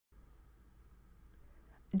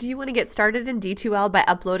Do you want to get started in D2L by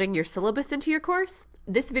uploading your syllabus into your course?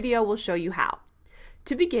 This video will show you how.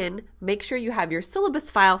 To begin, make sure you have your syllabus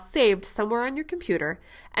file saved somewhere on your computer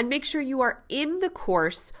and make sure you are in the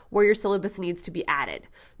course where your syllabus needs to be added.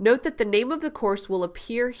 Note that the name of the course will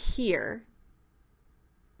appear here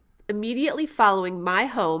immediately following My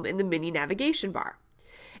Home in the mini navigation bar.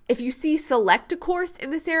 If you see Select a Course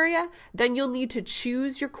in this area, then you'll need to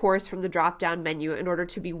choose your course from the drop-down menu in order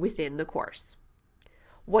to be within the course.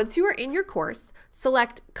 Once you are in your course,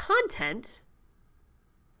 select Content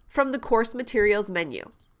from the Course Materials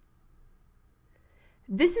menu.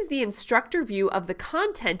 This is the instructor view of the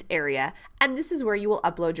content area, and this is where you will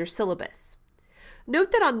upload your syllabus.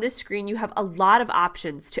 Note that on this screen you have a lot of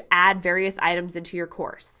options to add various items into your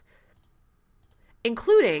course,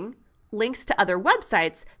 including links to other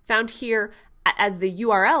websites found here as the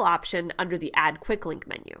URL option under the Add Quick Link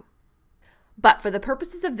menu. But for the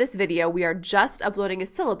purposes of this video, we are just uploading a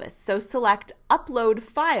syllabus, so select Upload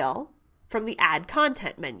File from the Add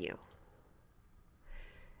Content menu.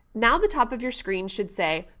 Now the top of your screen should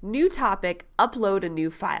say New Topic, Upload a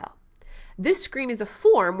New File. This screen is a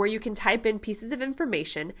form where you can type in pieces of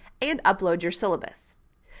information and upload your syllabus.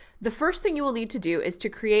 The first thing you will need to do is to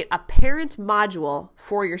create a parent module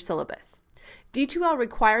for your syllabus. D2L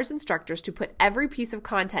requires instructors to put every piece of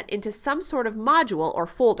content into some sort of module or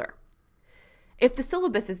folder. If the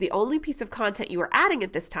syllabus is the only piece of content you are adding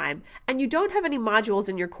at this time, and you don't have any modules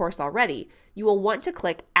in your course already, you will want to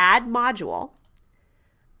click Add Module,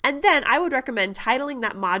 and then I would recommend titling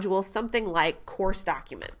that module something like Course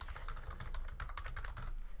Documents.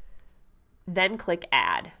 Then click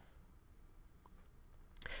Add.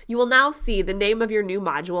 You will now see the name of your new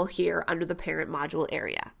module here under the Parent Module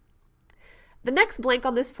area. The next blank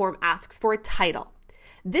on this form asks for a title.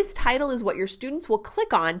 This title is what your students will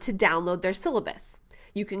click on to download their syllabus.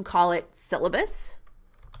 You can call it Syllabus.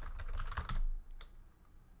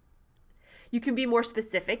 You can be more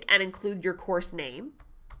specific and include your course name.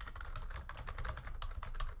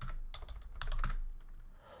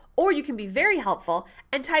 Or you can be very helpful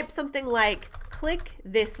and type something like, click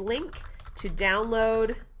this link to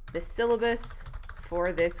download the syllabus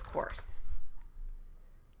for this course.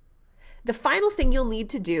 The final thing you'll need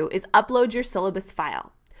to do is upload your syllabus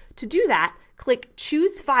file. To do that, click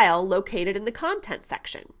Choose File located in the Content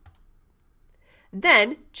section.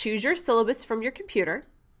 Then choose your syllabus from your computer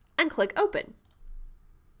and click Open.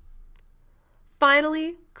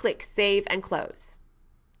 Finally, click Save and Close.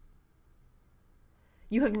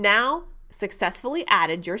 You have now successfully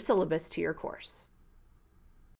added your syllabus to your course.